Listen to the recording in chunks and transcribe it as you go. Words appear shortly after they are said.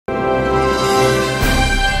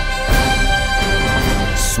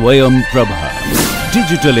Swayam Prabha.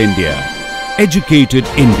 Digital India. Educated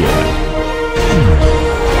India.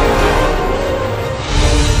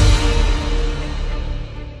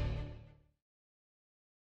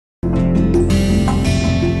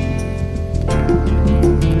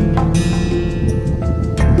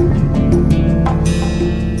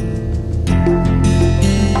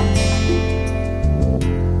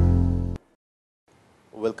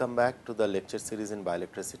 Welcome back to the lecture series in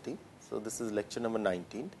bioelectricity. So, this is lecture number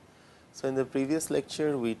 19. So, in the previous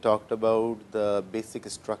lecture we talked about the basic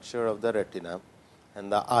structure of the retina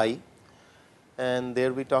and the eye, and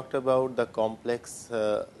there we talked about the complex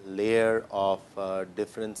layer of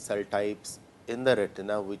different cell types in the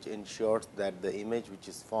retina, which ensures that the image which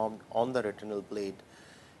is formed on the retinal plate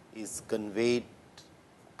is conveyed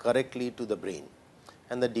correctly to the brain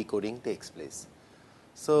and the decoding takes place.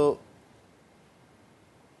 So,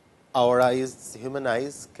 our eyes, human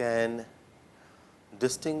eyes, can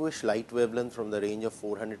distinguish light wavelength from the range of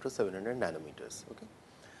 400 to 700 nanometers. Okay.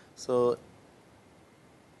 So,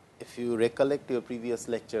 if you recollect your previous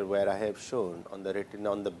lecture where I have shown on the retina,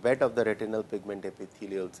 on the bed of the retinal pigment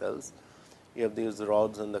epithelial cells, you have these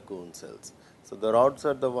rods and the cone cells. So, the rods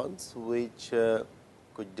are the ones which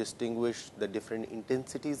could distinguish the different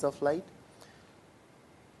intensities of light,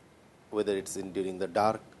 whether it is in during the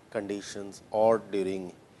dark conditions or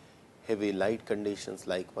during heavy light conditions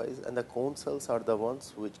likewise, and the cone cells are the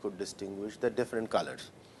ones which could distinguish the different colors.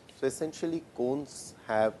 So, essentially cones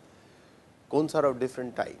are of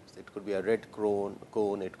different types. It could be a red cone,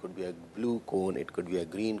 it could be a blue cone, it could be a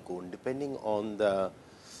green cone, depending on the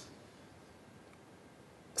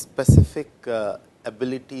specific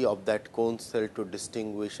ability of that cone cell to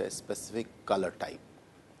distinguish a specific color type.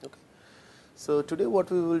 Okay. So, today what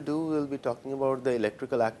we will do, we will be talking about the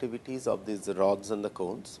electrical activities of these rods and the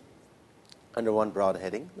cones under one broad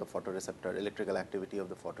heading, the photoreceptor, electrical activity of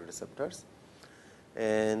the photoreceptors.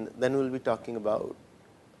 And then we will be talking about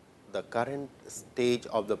the current stage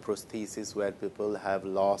of the prosthesis where people have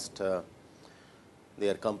lost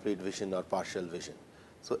their complete vision or partial vision.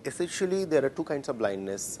 So, essentially there are two kinds of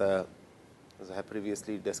blindness as I have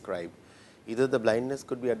previously described. Either the blindness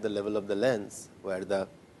could be at the level of the lens, where there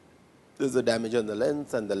is a damage on the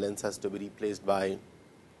lens and the lens has to be replaced by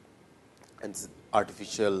an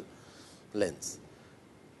artificial lens.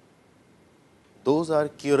 Those are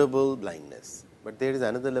curable blindness, but there is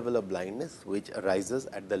another level of blindness which arises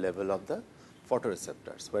at the level of the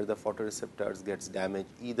photoreceptors, where the photoreceptors gets damaged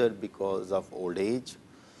either because of old age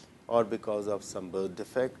or because of some birth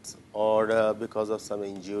defects or because of some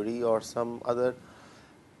injury or some other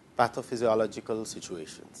pathophysiological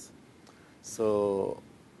situations. So,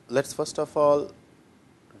 let us first of all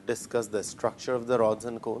discuss the structure of the rods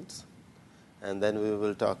and cones, and then we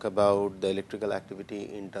will talk about the electrical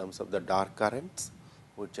activity in terms of the dark currents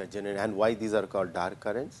which are generated and why these are called dark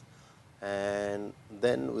currents, and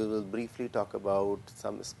then we will briefly talk about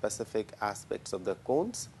some specific aspects of the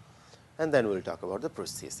cones, and then we will talk about the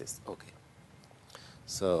prosthesis. Okay.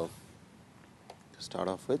 So, to start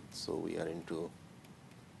off with, so we are into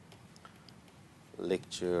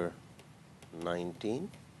lecture 19.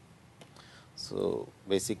 So,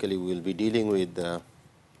 basically we will be dealing with the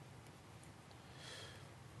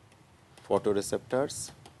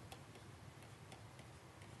photoreceptors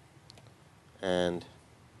and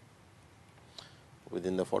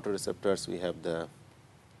within the photoreceptors we have the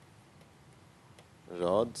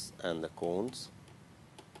rods and the cones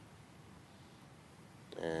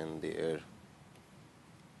and their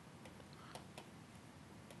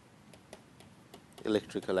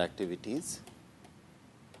electrical activities.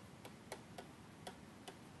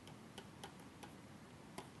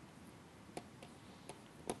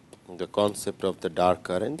 The concept of the dark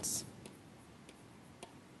currents,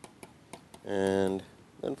 and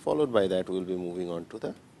then followed by that we will be moving on to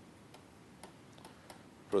the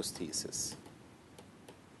prosthesis.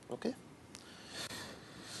 Okay.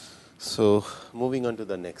 So, moving on to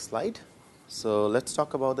the next slide. So, let us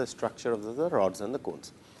talk about the structure of the rods and the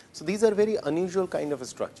cones. So, these are very unusual kind of a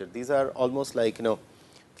structure. These are almost like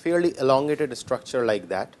fairly elongated structure like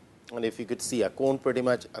that, and if you could see a cone, pretty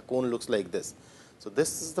much a cone looks like this. So,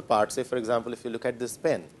 this is the part, say for example, if you look at this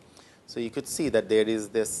pen, so you could see that there is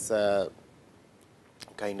this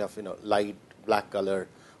kind of light black color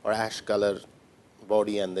or ash color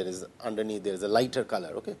body, and there is underneath there is a lighter color.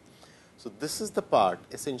 Okay. So, this is the part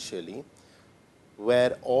essentially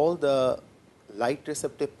where all the light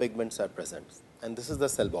receptive pigments are present, and this is the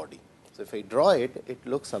cell body. So, if I draw it, it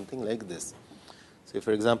looks something like this. So,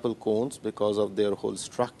 for example, cones, because of their whole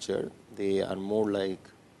structure, they are more like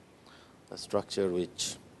a structure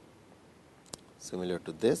which similar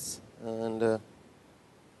to this, and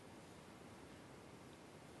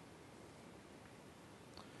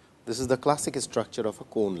This is the classic structure of a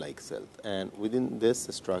cone like cell, and within this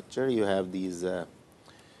structure you have these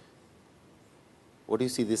what do you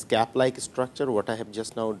see, this cap like structure what I have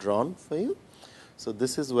just now drawn for you. So,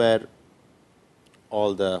 this is where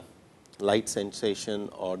all the light sensation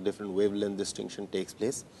or different wavelength distinction takes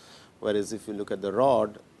place, whereas if you look at the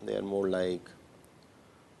rod, they are more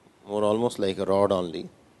almost like a rod only.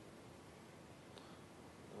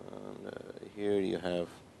 And here you have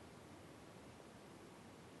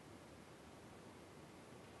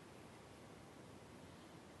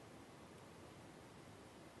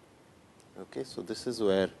okay. So, this is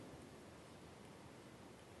where,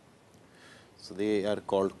 so they are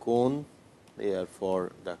called cone, they are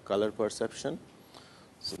for the color perception.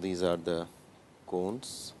 So, these are the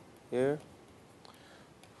cones here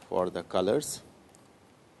for the colors,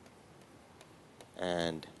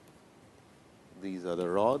 and these are the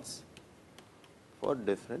rods for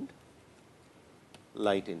different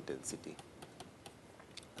light intensity.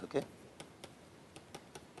 Okay.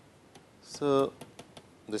 So,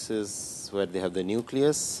 this is where they have the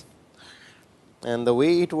nucleus, and the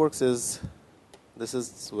way it works is, this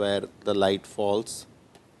is where the light falls.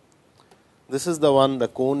 This is the one, the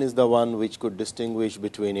cone is the one which could distinguish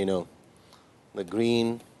between, the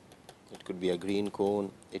green, it could be a green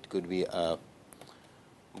cone, it could be a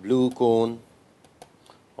blue cone,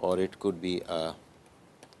 or it could be a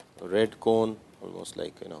red cone, almost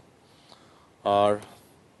like, R,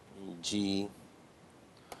 G,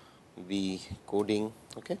 B coding.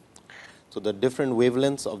 Okay. So, the different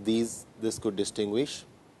wavelengths of these, this could distinguish.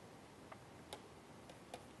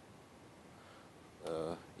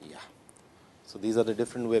 Yeah. So, these are the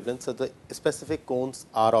different wavelengths. So, the specific cones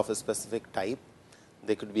are of a specific type.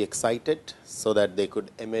 They could be excited, so that they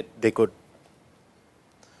could emit, they could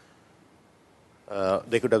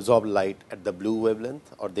absorb light at the blue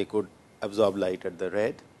wavelength, or they could absorb light at the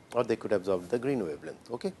red, or they could absorb the green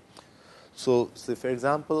wavelength. Okay. So, for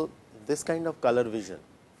example, this kind of color vision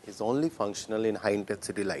is only functional in high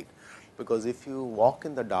intensity light, because if you walk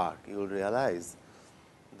in the dark, you will realize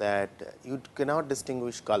that you cannot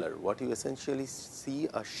distinguish color. What you essentially see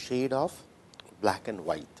a shade of black and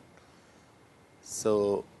white.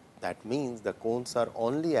 So, that means the cones are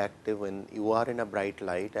only active when you are in a bright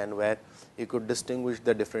light, and where you could distinguish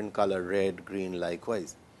the different color, red, green,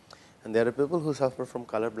 likewise. And there are people who suffer from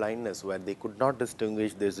color blindness, where they could not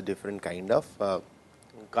distinguish this different kind of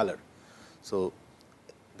color. So,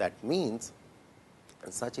 that means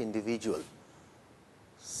such individual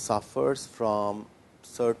suffers from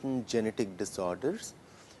certain genetic disorders,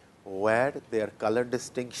 where their color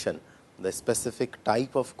distinction, the specific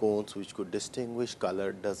type of cones which could distinguish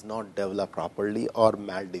color, does not develop properly, or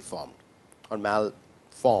maldeformed or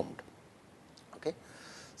malformed. Okay.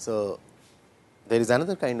 So, there is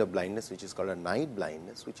another kind of blindness which is called a night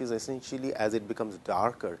blindness, which is essentially, as it becomes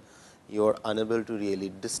darker, you are unable to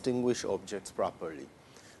really distinguish objects properly.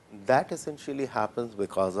 That essentially happens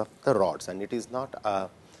because of the rods, and it is not a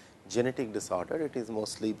genetic disorder, it is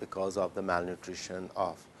mostly because of the malnutrition,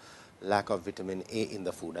 of lack of vitamin A in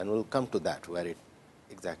the food, and we will come to that where it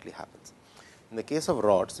exactly happens. In the case of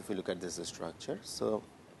rods, if you look at this structure, so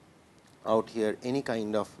out here any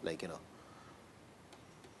kind of the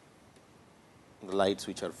lights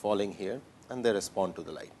which are falling here, and they respond to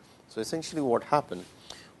the light. So, essentially what happens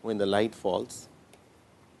when the light falls,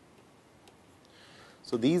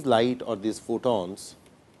 so these light or these photons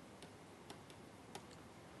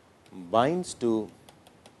binds to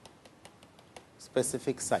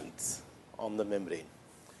specific sites on the membrane,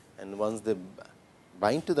 and once they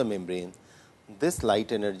bind to the membrane, this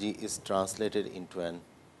light energy is translated into an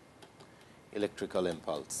electrical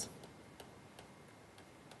impulse.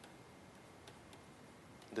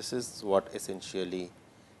 This is what essentially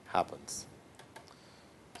happens.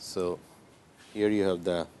 So, here you have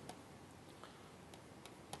the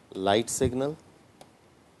light signal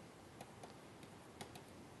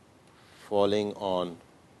falling on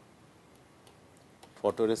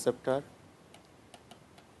photoreceptor,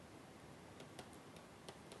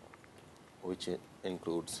 which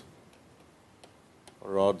includes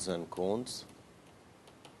rods and cones.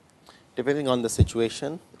 Depending on the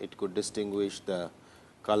situation, it could distinguish the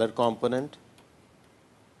color component,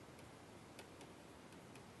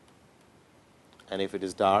 and if it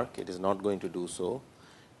is dark, it is not going to do so,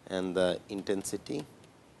 and the intensity,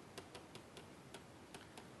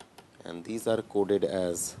 and these are coded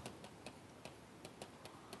as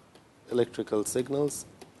electrical signals.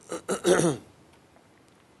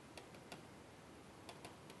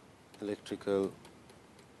 Electrical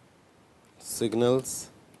signals,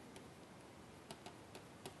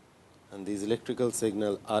 and these electrical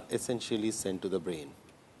signals are essentially sent to the brain.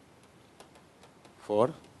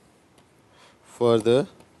 for further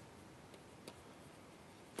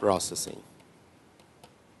processing.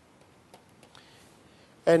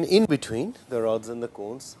 And in between the rods and the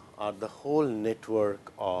cones are the whole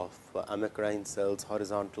network of amacrine cells,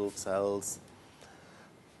 horizontal cells,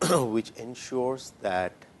 which ensures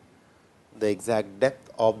that the exact depth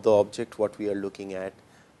of the object what we are looking at,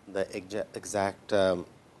 the exact the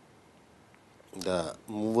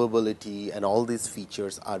movability and all these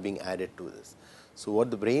features are being added to this. So,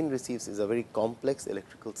 what the brain receives is a very complex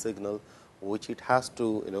electrical signal which it has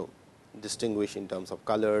to distinguish in terms of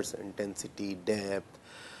colors, intensity, depth,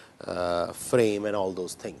 frame and all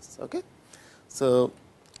those things. Okay. So,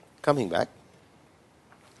 coming back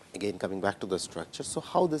to the structure. So,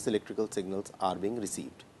 how these electrical signals are being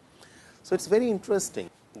received. So, it is very interesting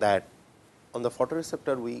that on the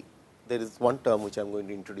photoreceptor there is one term which I am going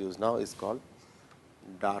to introduce now is called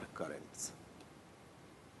dark currents.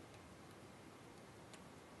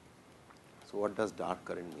 So, what does dark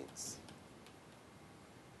current means?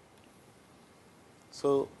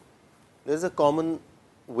 So, there is a common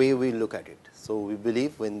way we look at it. So, we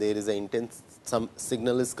believe when there is some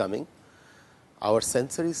signal is coming, our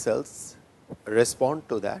sensory cells respond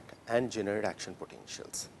to that and generate action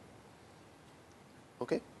potentials.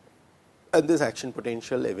 Okay. And this action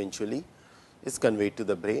potential eventually is conveyed to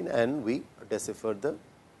the brain and we decipher the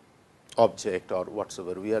object or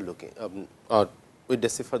whatsoever we are looking or we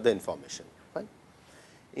decipher the information. Right.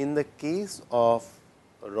 In the case of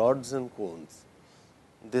rods and cones,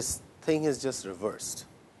 this thing is just reversed.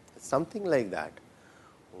 It's something like that.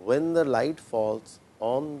 When the light falls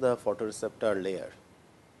on the photoreceptor layer,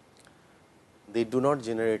 they do not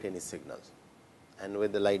generate any signal, and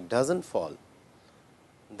when the light does not fall,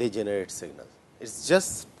 they generate signal. It is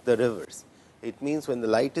just the reverse. It means when the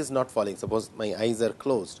light is not falling, suppose my eyes are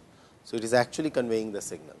closed, so it is actually conveying the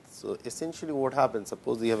signal. So, essentially what happens,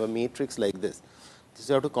 suppose you have a matrix like this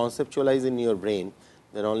you have to conceptualize in your brain,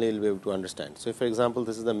 then only you will be able to understand. So, for example,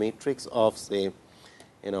 this is the matrix of say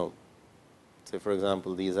for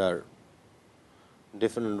example, these are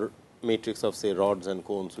different matrix of say rods and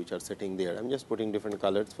cones which are sitting there. I am just putting different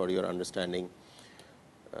colors for your understanding.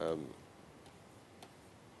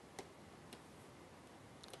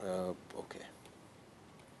 Okay.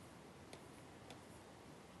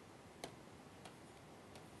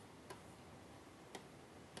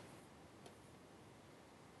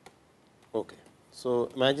 Okay. So,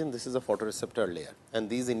 imagine this is a photoreceptor layer and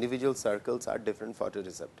these individual circles are different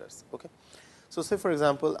photoreceptors. Okay. So, say for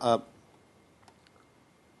example, let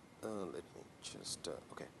me just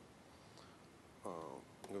okay.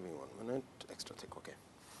 Give me 1 minute, extra thick. Okay,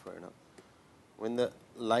 fair enough. When the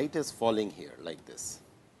light is falling here like this,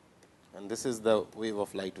 and this is the wave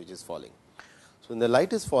of light which is falling. So, when the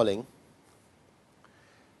light is falling,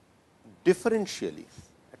 differentially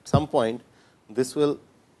at some point this will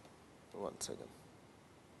 1 second.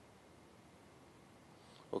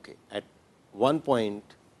 Okay, at one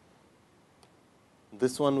point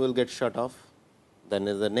this one will get shut off, then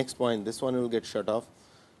at the next point this one will get shut off,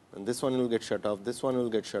 and this one will get shut off, this one will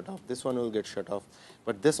get shut off, this one will get shut off.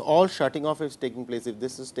 But this all shutting off is taking place, if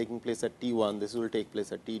this is taking place at T1, this will take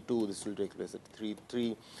place at T2, this will take place at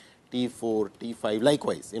T3, T4, T5,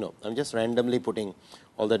 likewise. I am just randomly putting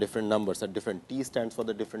all the different numbers at different, T stands for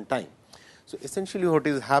the different time. So, essentially what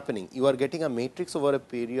is happening, you are getting a matrix over a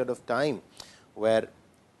period of time, where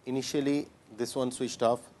initially this one switched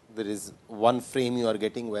off, there is one frame you are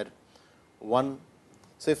getting where one,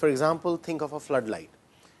 say for example, think of a floodlight.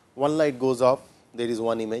 One light goes off, there is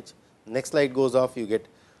one image, next light goes off, you get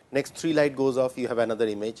next 3 light goes off, you have another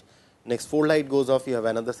image, next 4 light goes off, you have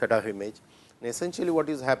another set of image. And essentially what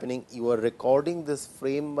is happening, you are recording this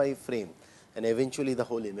frame by frame and eventually the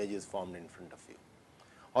whole image is formed in front of you.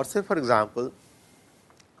 Or say for example,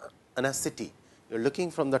 in a city, you are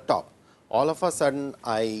looking from the top, all of a sudden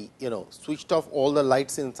I switched off all the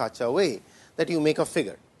lights in such a way that you make a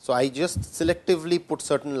figure. So, I just selectively put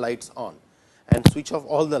certain lights on and switch off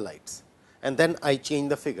all the lights, and then I change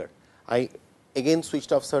the figure. I again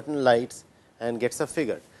switched off certain lights and gets a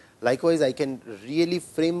figure. Likewise, I can really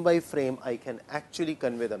frame by frame I can actually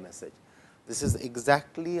convey the message. This is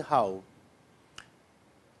exactly how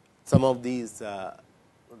some of these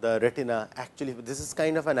the retina actually, this is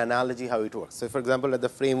kind of an analogy how it works. So, for example, at the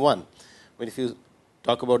frame 1, when if you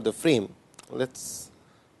talk about the frame, let's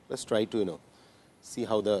try to see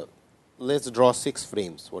how let's draw 6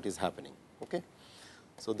 frames what is happening. Okay.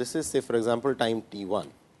 So, this is say for example, time T1,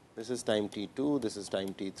 this is time T2, this is time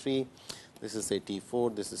T3, this is say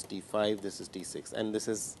T4, this is T5, this is T6, and this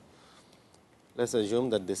is, let us assume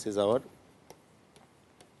that this is our.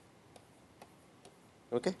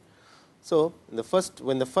 Okay. So,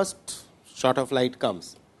 when the first shot of light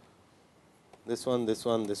comes, this one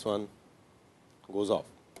goes off.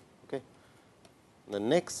 Okay. The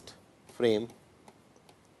next frame,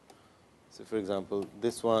 so for example,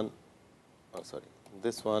 this one,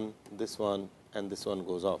 this one and this one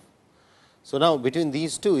goes off. So, now between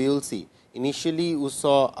these two you will see, initially you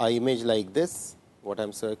saw a image like this, what I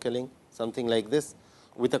am circling, something like this,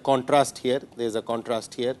 with a contrast here, there is a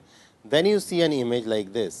contrast here. Then you see an image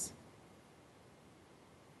like this,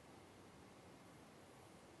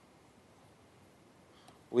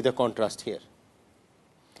 with a contrast here.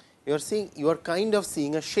 You are kind of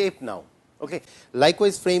seeing a shape now. Okay.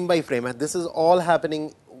 Likewise, frame by frame, and this is all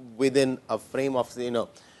happening within a frame of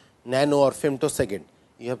nano or femtosecond.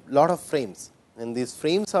 You have lot of frames, and these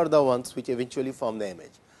frames are the ones which eventually form the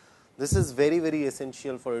image. This is very, very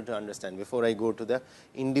essential for you to understand before I go to the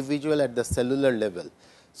individual at the cellular level.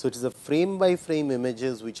 So, it is a frame by frame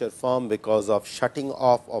images which are formed because of shutting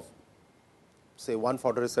off of, say, one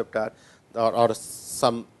photoreceptor or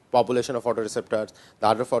some population of photoreceptors, the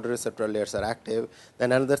other photoreceptor layers are active,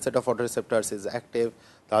 then another set of photoreceptors is active,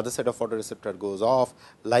 the other set of photoreceptor goes off,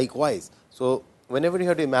 likewise. So, whenever you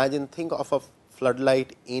have to imagine, think of a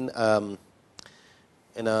floodlight in a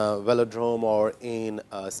velodrome or in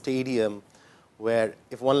a stadium, where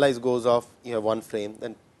if one light goes off, you have one frame,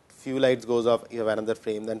 then few lights goes off, you have another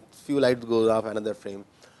frame, then few lights goes off, another frame.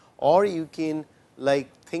 Or you can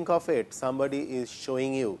like think of it, somebody is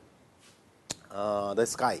showing you the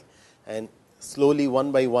sky, and slowly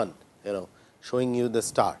one by one, showing you the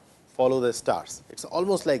star, follow the stars. It is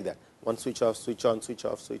almost like that, one switch off, switch on, switch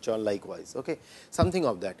off, switch on, likewise. Okay. Something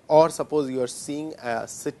of that. Or suppose you are seeing a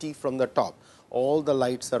city from the top, all the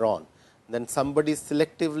lights are on, then somebody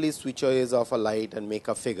selectively switches off a light and make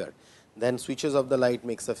a figure, then switches of the light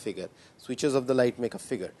makes a figure, switches of the light make a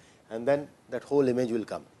figure, and then that whole image will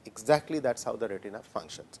come. Exactly that is how the retina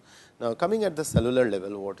functions. Now, coming at the cellular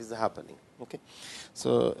level, what is happening? Okay.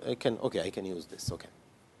 So, I can use this. Okay.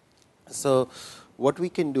 So, what we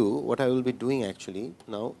can do, what I will be doing actually,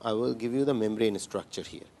 now I will give you the membrane structure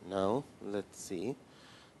here. Now, let us see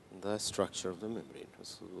the structure of the membrane.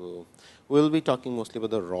 So, we will be talking mostly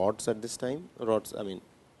about the rods at this time. Rods, I mean,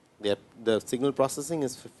 the signal processing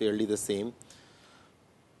is fairly the same.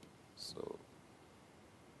 So,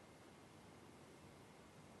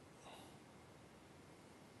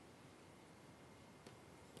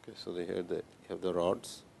 okay, so here you have the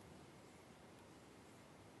rods.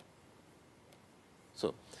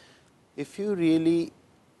 So, if you really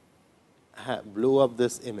blow up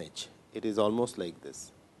this image, it is almost like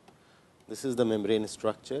this. This is the membrane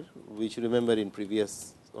structure, which remember in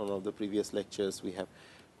one of the previous lectures we have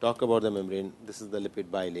talked about the membrane. This is the lipid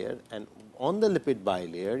bilayer, and on the lipid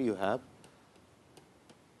bilayer you have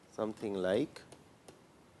something like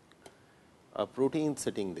a protein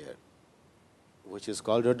sitting there, which is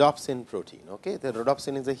called rhodopsin protein. Okay. The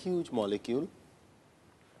rhodopsin is a huge molecule,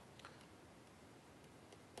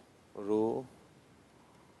 rhodopsin,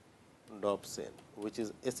 which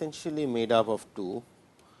is essentially made up of two.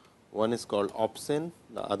 One is called opsin,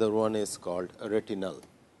 the other one is called retinal.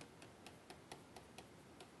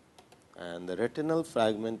 And the retinal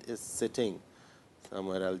fragment is sitting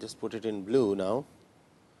somewhere, I will just put it in blue now,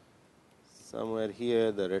 somewhere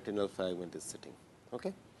here the retinal fragment is sitting.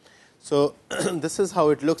 Okay. So, this is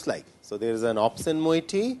how it looks like. So, there is an opsin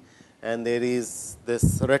moiety and there is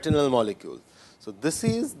this retinal molecule. So, this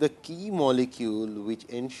is the key molecule which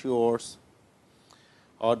ensures,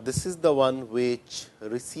 or this is the one which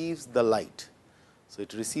receives the light. So,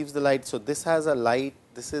 it receives the light. So, this has a light,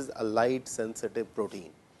 this is a light sensitive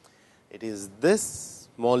protein. It is this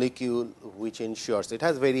molecule which ensures, it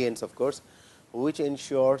has variants of course, which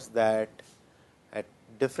ensures that at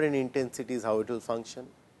different intensities how it will function,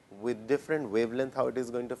 with different wavelength how it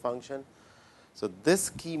is going to function. So, this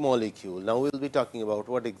key molecule, now we will be talking about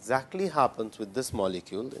what exactly happens with this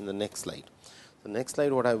molecule in the next slide. The next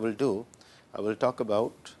slide what I will do, I will talk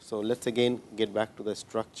about. So, let us again get back to the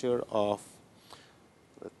structure of,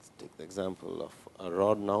 let us take the example of a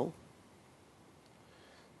rod now.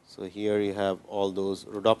 So, here you have all those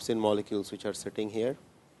rhodopsin molecules which are sitting here,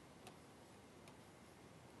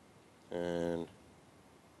 and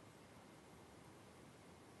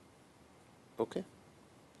okay.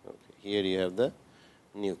 Here you have the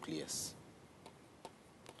nucleus,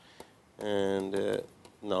 and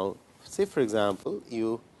now say for example,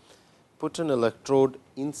 you put an electrode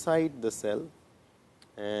inside the cell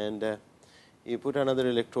and you put another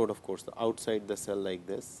electrode of course outside the cell like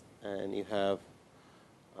this, and you have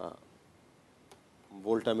a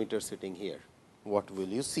voltmeter sitting here. What will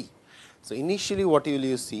you see? So, initially what will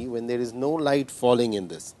you see when there is no light falling in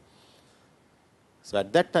this? So,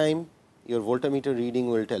 at that time your voltmeter reading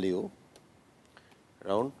will tell you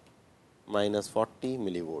around minus 40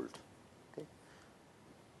 millivolt. Okay.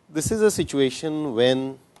 This is a situation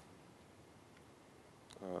when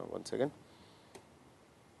one second,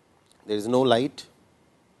 there is no light.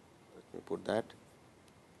 Let me put that.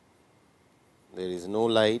 There is no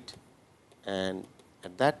light, and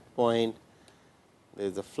at that point there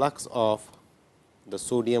is a flux of the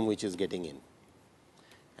sodium which is getting in.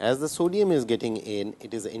 As the sodium is getting in,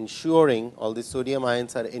 it is ensuring, all the sodium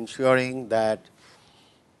ions are ensuring that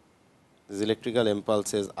these electrical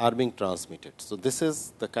impulses are being transmitted. So, this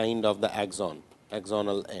is the kind of the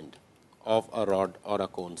axonal end of a rod or a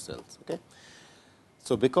cone cells. Okay.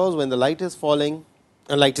 So, because when the light is falling,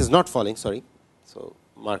 light is not falling, sorry. So,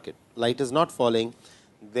 mark it, light is not falling,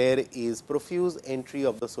 there is profuse entry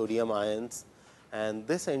of the sodium ions, and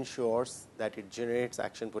this ensures that it generates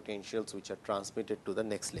action potentials which are transmitted to the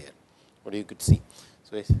next layer, what you could see.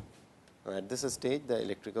 So, at this stage the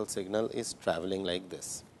electrical signal is traveling like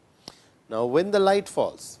this. Now, when the light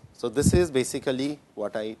falls, so this is basically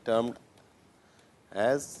what I termed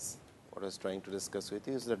as, what I was trying to discuss with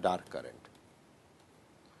you is the dark current.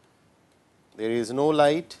 There is no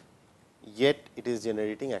light, yet it is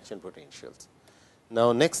generating action potentials.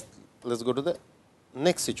 Now, next let us go to the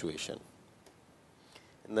next situation.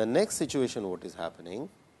 In the next situation, what is happening?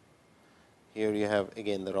 Here you have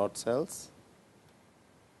again the rod cells.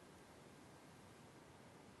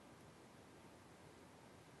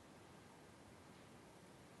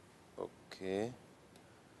 Okay.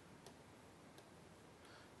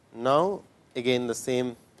 Now, again the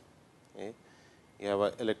same. Okay. You have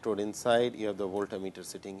an electrode inside, you have the voltmeter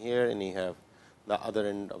sitting here, and you have the other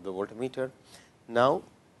end of the voltmeter. Now,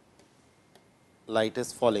 light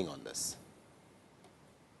is falling on this.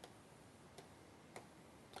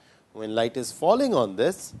 When light is falling on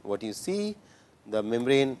this, what you see, the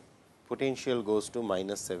membrane potential goes to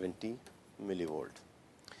minus 70 millivolt.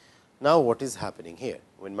 Now, what is happening here?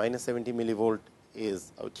 When minus 70 millivolt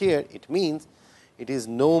is out here, it means it is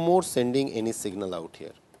no more sending any signal out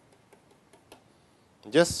here.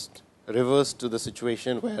 Just reverse to the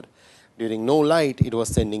situation where during no light it was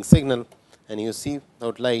sending signal, and you see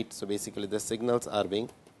without light. So, basically the signals are being,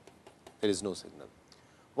 there is no signal.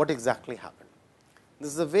 What exactly happened?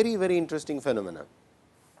 This is a very, very interesting phenomenon.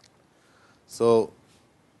 So,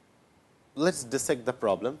 let us dissect the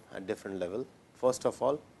problem at different level. First of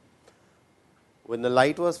all, when the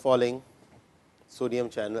light was falling, sodium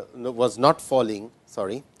channel was not falling,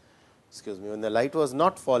 sorry, excuse me, when the light was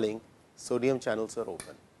not falling, sodium channels were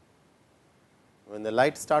open. When the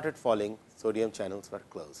light started falling, sodium channels were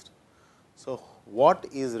closed. So, what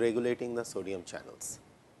is regulating the sodium channels?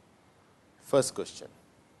 First question.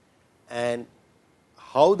 And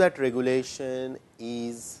how that regulation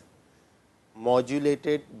is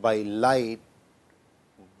modulated by light,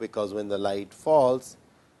 because when the light falls,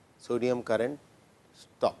 sodium current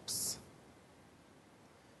stops.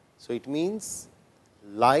 So, it means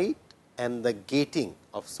light and the gating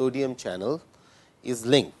of sodium channel is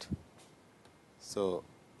linked. So,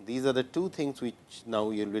 these are the two things which now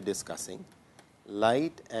you will be discussing,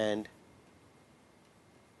 light and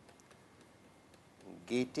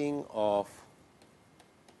gating of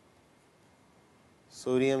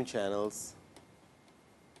sodium channels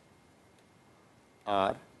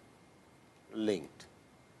are linked.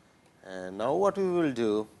 And now, what we will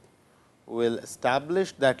do, we will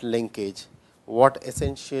establish that linkage, what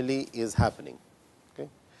essentially is happening. Okay.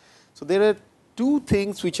 So, there are two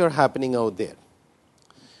things which are happening out there.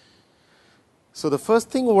 So, the first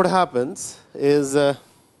thing what happens is,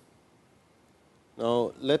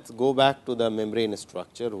 now let us go back to the membrane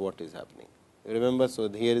structure, what is happening. You remember, so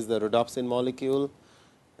here is the rhodopsin molecule,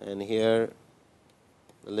 and here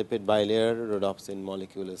the lipid bilayer rhodopsin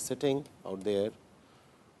molecule is sitting out there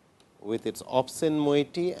with its opsin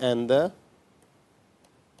moiety and the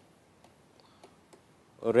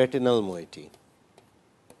retinal moiety.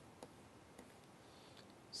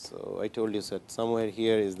 So, I told you that somewhere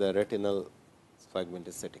here is the retinal fragment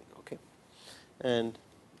is sitting, okay. And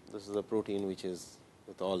this is a protein which is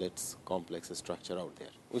with all its complex structure out there,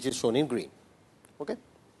 which is shown in green. Okay.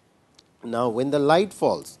 Now, when the light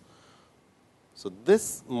falls, so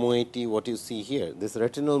this moiety, what you see here, this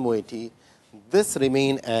retinal moiety, this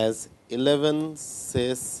remain as 11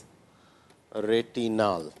 cis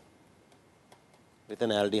retinal with an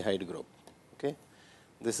aldehyde group. Okay.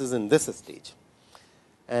 This is in this stage,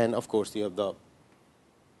 and of course, you have the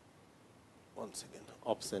once again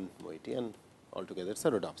opsin moiety, and altogether it is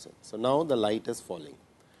a rhodopsin. So, now the light is falling.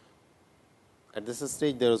 At this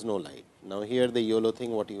stage there is no light. Now, here the yellow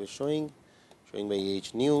thing what he was showing showing by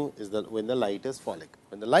H nu is that when the light is falling.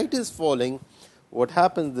 When the light is falling, what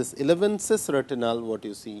happens, this 11 cis retinal, what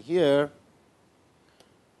you see here,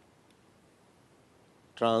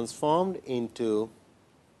 transformed into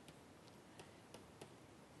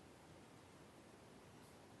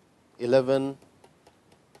 (11)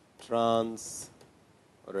 trans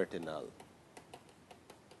retinal.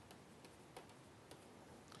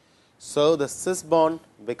 So, the cis bond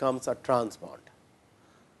becomes a trans bond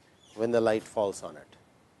when the light falls on it.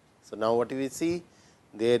 So, now what do we see?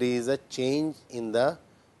 There is a change in the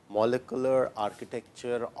molecular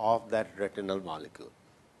architecture of that retinal molecule.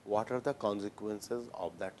 What are the consequences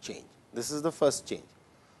of that change? This is the first change.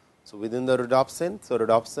 So, within the rhodopsin, so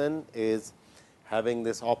rhodopsin is having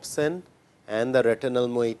this opsin and the retinal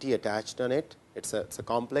moiety attached on it. It's a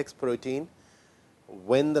complex protein.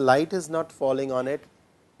 When the light is not falling on it,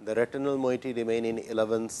 the retinal moiety remain in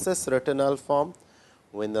 11 cis retinal form.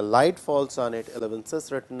 When the light falls on it, 11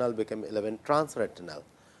 cis retinal become 11 trans retinal.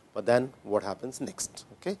 But then what happens next?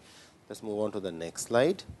 Okay, let's move on to the next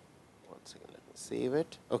slide. One second, let me save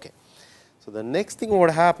it. Okay, so the next thing what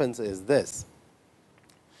happens is this.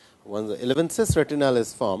 Once the 11 cis retinal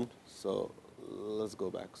is formed, so let's go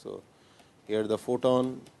back. So here the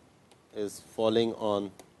photon is falling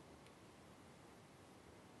on.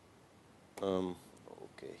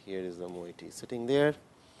 Okay, here is the moiety sitting there.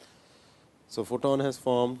 So photon has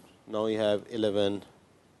formed. Now you have 11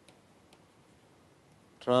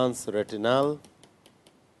 trans retinal.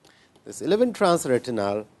 This 11 trans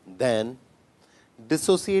retinal then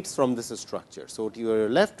dissociates from this structure. So what you are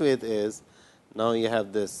left with is, now you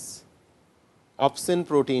have this opsin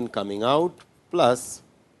protein coming out, plus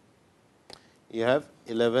you have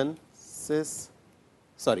 11 cis,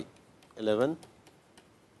 sorry, 11,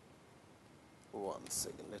 one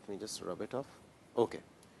second, let me just rub it off. Okay.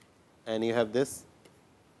 And you have this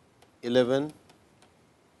 11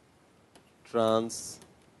 trans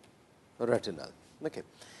retinal. Okay.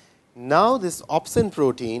 Now, this opsin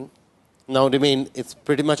protein now remain, it is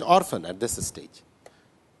pretty much orphan at this stage,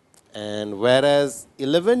 and whereas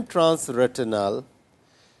 11 trans retinal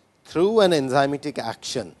through an enzymatic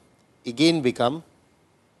action again become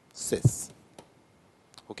cis.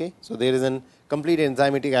 Okay. So, there is a complete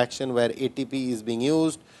enzymatic action where ATP is being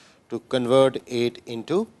used to convert it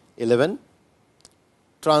into 11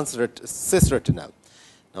 trans cis retinal.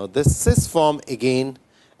 Now, this cis form again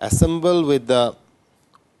assemble with the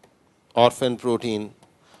orphan protein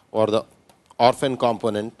or the orphan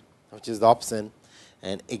component, which is the opsin,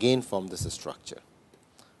 and again form this structure.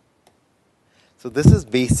 So, this is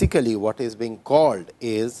basically what is being called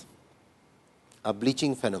is a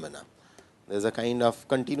bleaching phenomena. There is a kind of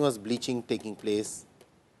continuous bleaching taking place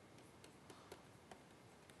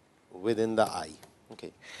within the eye.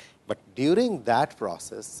 Okay. But during that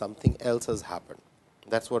process, something else has happened.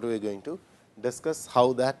 That is what we are going to discuss,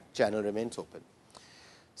 how that channel remains open.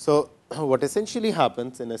 So, what essentially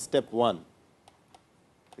happens in a step 1,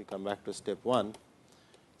 we come back to step 1.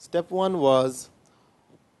 Step 1 was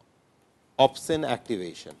opsin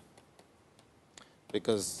activation,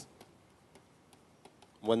 because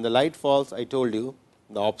when the light falls, I told you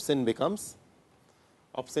the opsin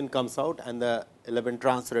comes out and the 11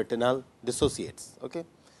 trans retinal dissociates. Okay.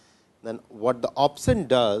 Then what the opsin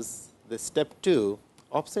does, the step 2,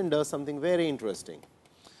 opsin does something very interesting.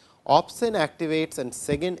 Opsin activates a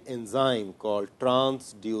second enzyme called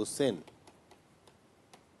transducin,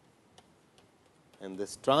 and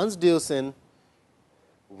this transducin,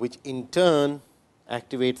 which in turn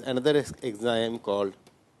activates another enzyme called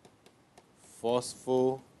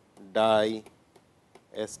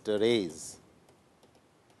phosphodiesterase,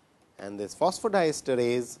 and this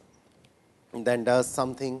phosphodiesterase then does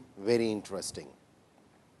something very interesting.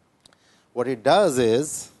 What it does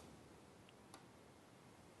is,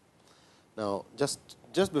 now just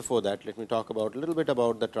before that, let me talk about a little bit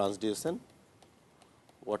about the transducin.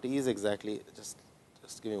 What is exactly, just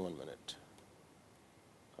give me 1 minute.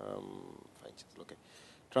 Okay.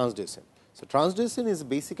 Transducin. So, transducin is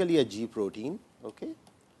basically a G protein. Okay.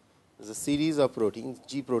 There is a series of proteins.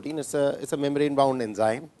 G protein is a membrane bound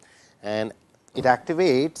enzyme, and it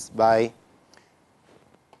activates by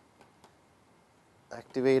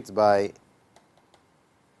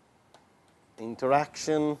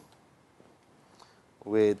interaction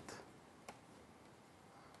with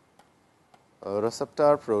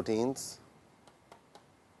receptor proteins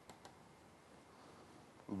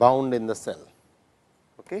bound in the cell.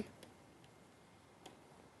 Okay.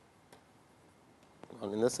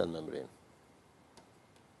 Bound in the cell membrane.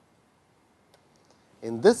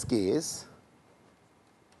 In this case,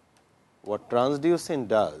 what transducin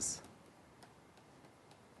does,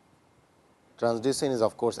 Transducin is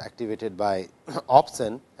of course activated by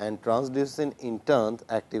opsin, and transducin in turn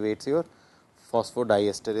activates your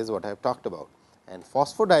phosphodiesterase, what I have talked about. And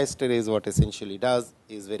phosphodiesterase what essentially does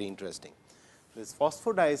is very interesting. This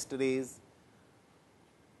phosphodiesterase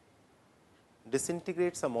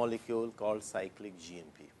disintegrates a molecule called cyclic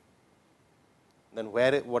GMP. Then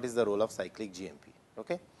what is the role of cyclic GMP?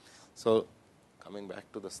 Okay. So, coming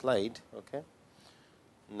back to the slide. Okay.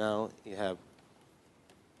 Now, you have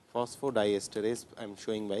phosphodiesterase I am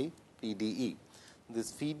showing by PDE.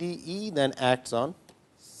 This PDE then acts on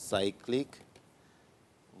cyclic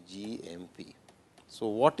GMP. So,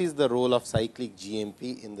 what is the role of cyclic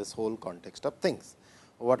GMP in this whole context of things?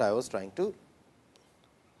 What I was trying to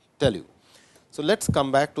tell you. So, let us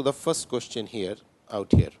come back to the first question here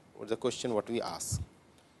out here. What is the question what we ask?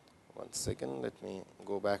 One second, let me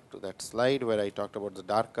go back to that slide where I talked about the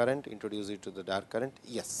dark current, introduce it to the dark current.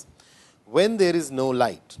 Yes, when there is no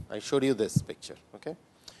light, I showed you this picture. Okay.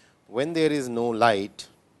 When there is no light,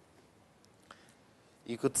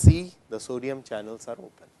 you could see the sodium channels are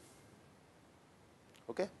open.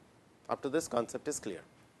 Okay. Up to this concept is clear.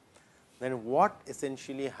 Then what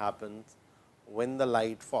essentially happens when the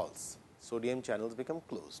light falls? Sodium channels become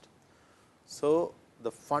closed. So,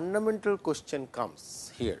 the fundamental question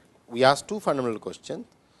comes here. We asked two fundamental questions.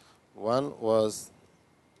 One was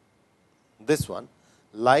this one,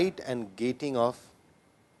 light and gating of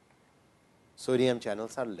sodium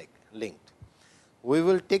channels are linked. We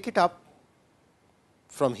will take it up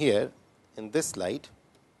from here in this slide.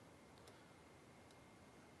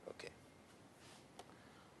 Okay.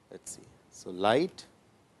 Let us see. So, light,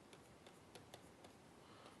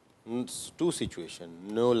 two situation,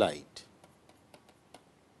 no light,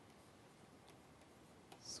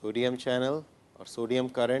 sodium channel or sodium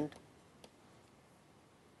current,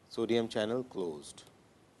 sodium channel closed,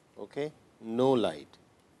 okay. No light,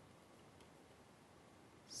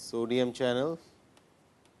 sodium channel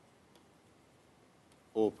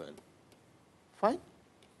open, fine.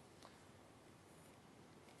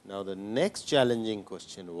 Now, the next challenging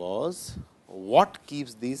question was, what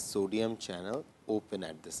keeps this sodium channel open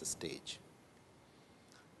at this stage?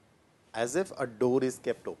 As if a door is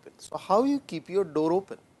kept open. So, how you keep your door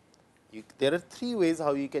open? There are three ways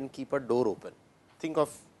how you can keep a door open. Think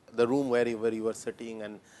of the room where you were sitting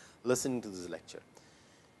and listening to this lecture.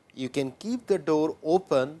 You can keep the door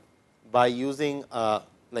open by using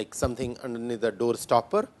like something underneath the door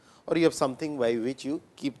stopper, or you have something by which you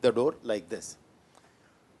keep the door like this.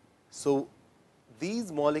 So,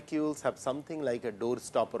 these molecules have something like a door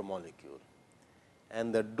stopper molecule,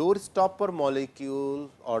 and the door stopper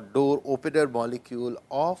molecule or door opener molecule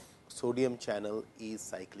of sodium channel is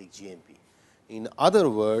cyclic GMP. In other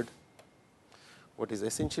word, what is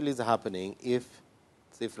essentially is happening, if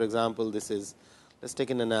say for example, this is, let us take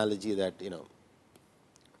an analogy that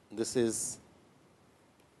this is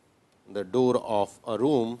the door of a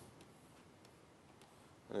room,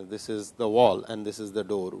 this is the wall and this is the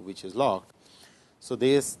door which is locked. So,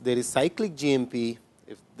 there is cyclic GMP,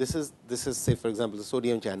 if this is say for example, the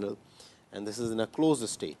sodium channel, and this is in a closed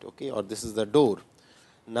state, okay, or this is the door.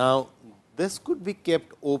 Now, this could be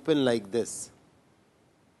kept open like this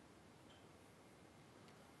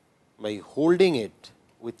by holding it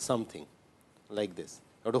with something like this.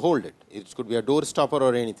 You have to hold it. It could be a door stopper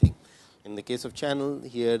or anything. In the case of channel,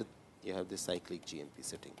 here you have this cyclic GMP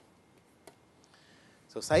sitting.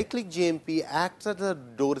 So, cyclic GMP acts as a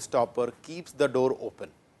door stopper, keeps the door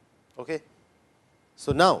open. Okay.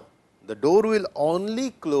 So, now the door will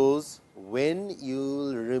only close when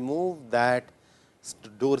you remove that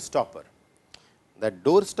door stopper. That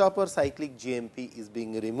door stopper cyclic GMP is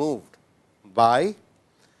being removed by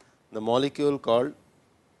the molecule called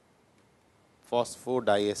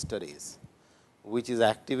phosphodiesterase, which is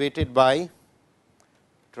activated by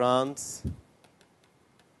transducin.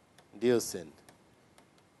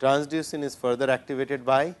 Transducin is further activated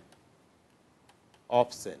by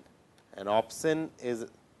opsin, and opsin is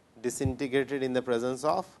disintegrated in the presence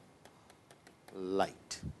of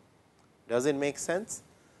light. Does it make sense?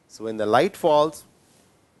 So, when the light falls,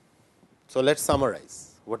 so let us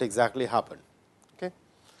summarize what exactly happened. Okay.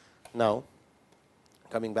 Now,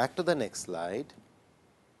 coming back to the next slide.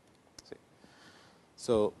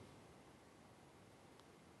 So,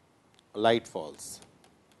 light falls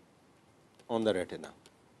on the retina.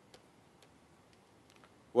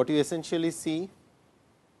 What you essentially see?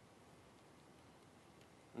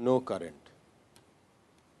 No current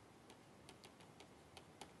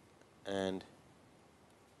and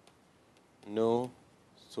no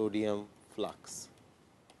sodium flux.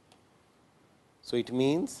 So, it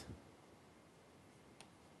means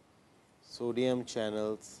sodium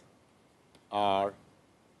channels are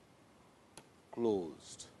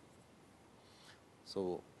closed.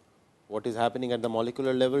 So, what is happening at the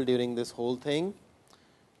molecular level during this whole thing?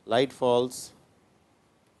 Light falls,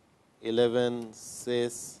 11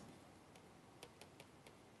 cis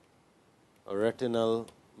retinal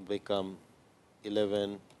become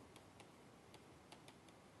 11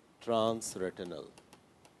 trans retinal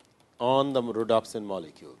on the rhodopsin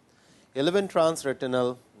molecule. 11 trans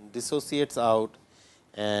retinal dissociates out,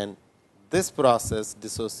 and this process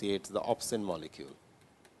dissociates the opsin molecule.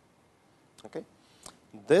 Okay.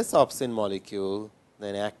 This opsin molecule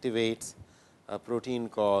then activates a protein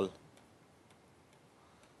called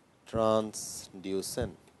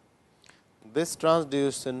transducin. This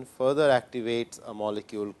transducin further activates a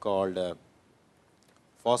molecule called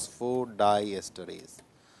phosphodiesterase.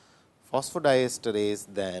 Phosphodiesterase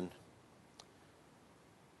then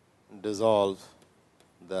dissolve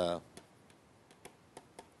the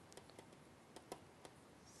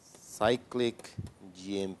cyclic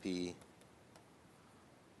GMP,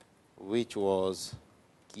 which was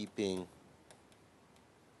keeping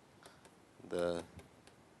the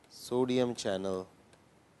sodium channel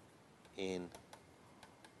in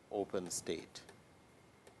open state.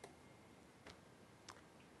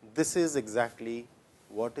 This is exactly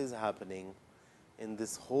what is happening in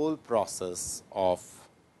this whole process of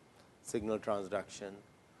signal transduction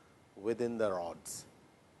within the rods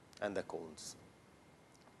and the cones,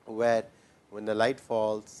 where when the light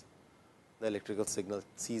falls, the electrical signal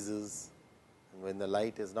ceases, and when the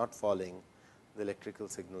light is not falling, the electrical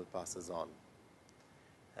signal passes on.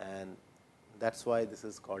 And that is why this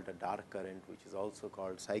is called a dark current, which is also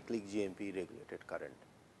called cyclic GMP regulated current.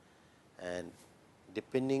 And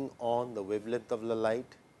depending on the wavelength of the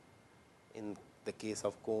light, in the case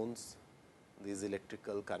of cones, these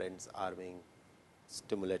electrical currents are being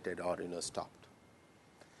stimulated or stopped.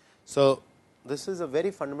 So, this is a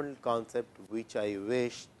very fundamental concept which I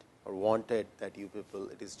wished or wanted that you people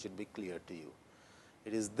should be clear to you.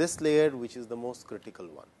 It is this layer which is the most critical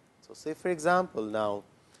one. So, say for example, now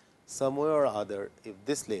somewhere or other, if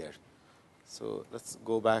this layer, so let us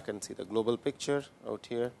go back and see the global picture out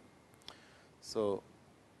here. So,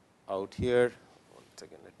 out here, one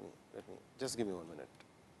second, let me just give me 1 minute.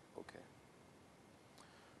 Okay.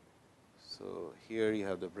 So, here you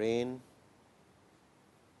have the brain,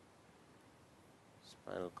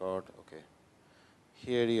 spinal cord. Okay.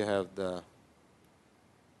 Here you have the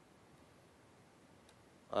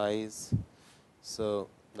eyes. So,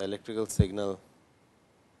 the electrical signal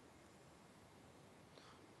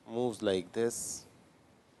moves like this,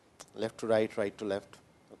 left to right, right to left.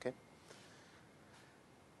 Okay.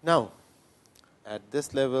 Now, at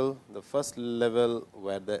this level, the first level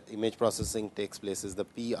where the image processing takes place is the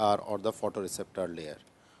PR or the photoreceptor layer,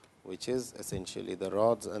 which is essentially the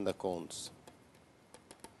rods and the cones.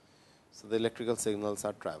 So, the electrical signals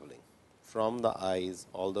are traveling from the eyes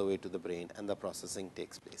all the way to the brain, and the processing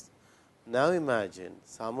takes place. Now, imagine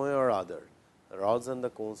somewhere or other the rods and the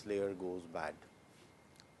cones layer goes bad.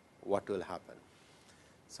 What will happen?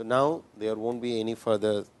 So, now there will not be any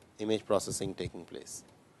further image processing taking place.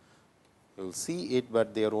 You will see it,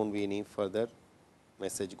 but there will not be any further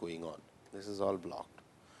message going on. This is all blocked.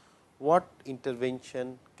 What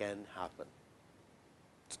intervention can happen?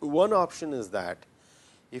 So, one option is that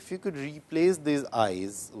if you could replace these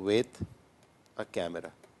eyes with a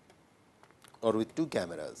camera or with two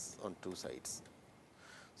cameras on two sides.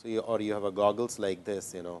 So, you have a goggles like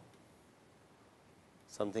this,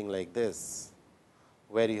 something like this,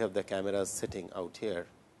 where you have the cameras sitting out here,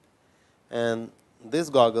 and this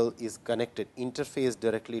goggle is connected, interfaced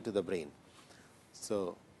directly to the brain.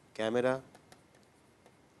 So, camera,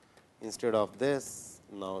 instead of this,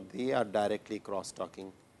 now they are directly cross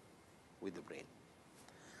talking with the brain.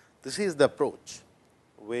 This is the approach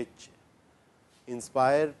which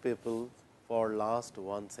inspired people for last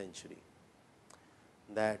 1 century,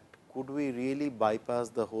 that could we really bypass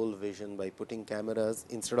the whole vision by putting cameras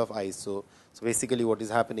instead of eyes. So, basically what is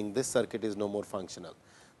happening, this circuit is no more functional.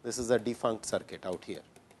 This is a defunct circuit out here.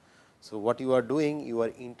 So, what you are doing, you are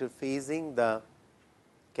interfacing the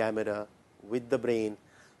camera with the brain.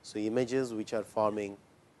 So, images which are forming,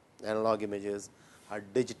 analog images, are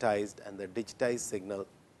digitized, and the digitized signal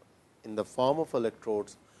in the form of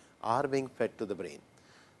electrodes are being fed to the brain.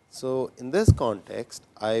 So, in this context,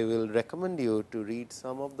 I will recommend you to read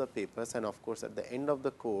some of the papers, and of course, at the end of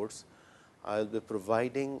the course, I will be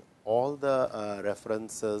providing all the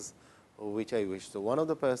references which I wish. So, one of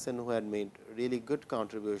the person who had made really good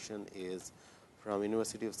contribution is from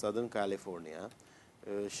University of Southern California.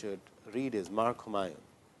 Should read is Mark Humayun.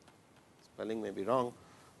 Spelling may be wrong.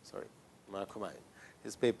 Sorry, Mark Humayun.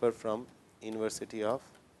 His paper from University of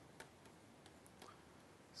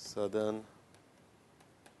Southern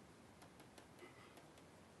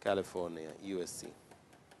California, USC.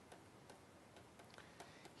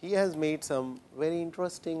 He has made some very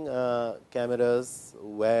interesting cameras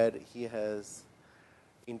where he has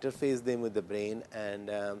interfaced them with the brain, and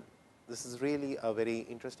this is really a very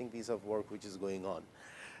interesting piece of work which is going on.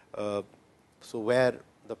 So, where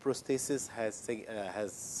the prosthesis has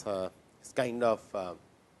is kind of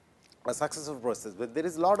a successful process, but there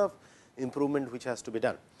is a lot of improvement which has to be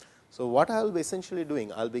done. So, what I will be essentially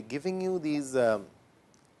doing, I will be giving you these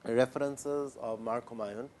references of Markov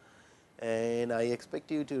ion, and I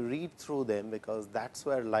expect you to read through them, because that is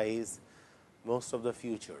where lies most of the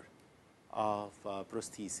future of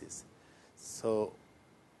prosthesis. So,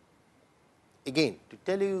 again, to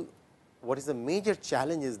tell you what is the major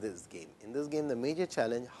challenge is this game. In this game, the major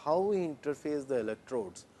challenge, how we interface the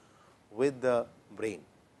electrodes with the brain,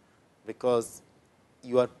 because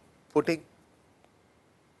you are putting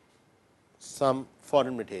some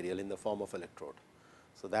foreign material in the form of electrode.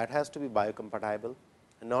 So, that has to be biocompatible,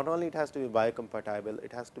 and not only it has to be biocompatible,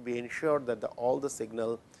 it has to be ensured that all the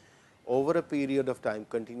signal over a period of time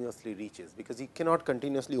continuously reaches, because you cannot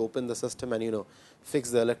continuously open the system and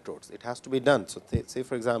fix the electrodes. It has to be done. So, say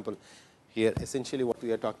for example, here essentially what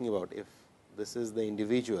we are talking about, if this is the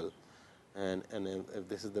individual and if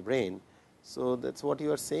this is the brain. So, that is what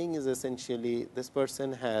you are saying is essentially this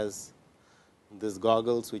person has this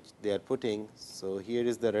goggles which they are putting. So, here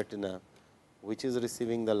is the retina which is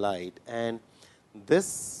receiving the light, and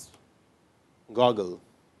this goggle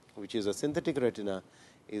which is a synthetic retina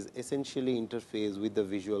is essentially interfaced with the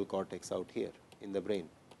visual cortex out here in the brain.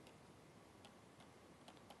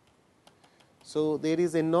 So, there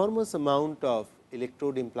is enormous amount of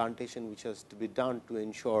electrode implantation which has to be done to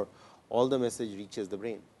ensure all the message reaches the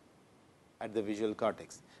brain at the visual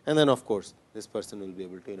cortex, and then of course, this person will be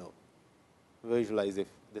able to visualize if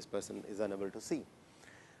this person is unable to see.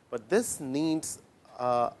 But this needs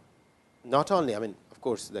not only, I mean of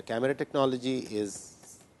course, the camera technology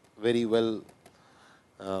is very well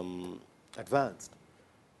advanced,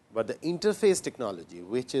 but the interface technology,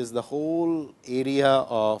 which is the whole area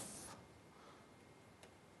of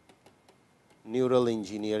neural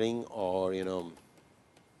engineering, or you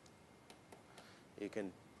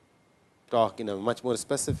can talk in a much more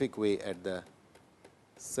specific way at the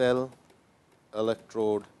cell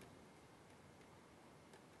electrode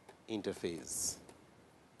interface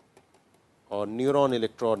or neuron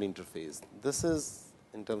electrode interface. This is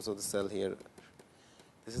in terms of the cell here.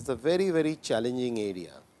 This is a very challenging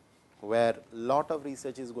area where lot of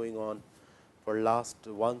research is going on for last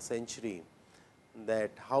 1 century,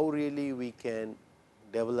 that how really we can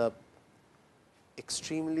develop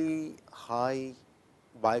extremely high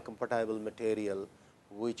biocompatible material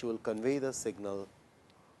which will convey the signal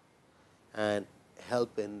and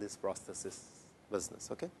help in this prosthesis business.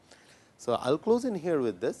 Okay. So, I will close in here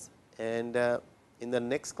with this, and in the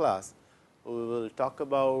next class we will talk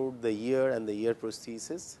about the ear and the ear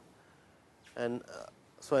prosthesis, and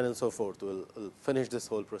so on and so forth. We will finish this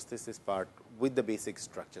whole prosthesis part with the basic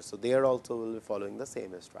structure. So, there also we will be following the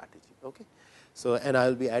same strategy. Okay. So, and I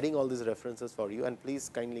will be adding all these references for you, and please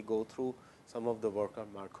kindly go through some of the work on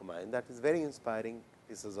Markov ion. That is very inspiring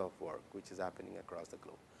pieces of work which is happening across the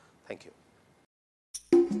globe. Thank you.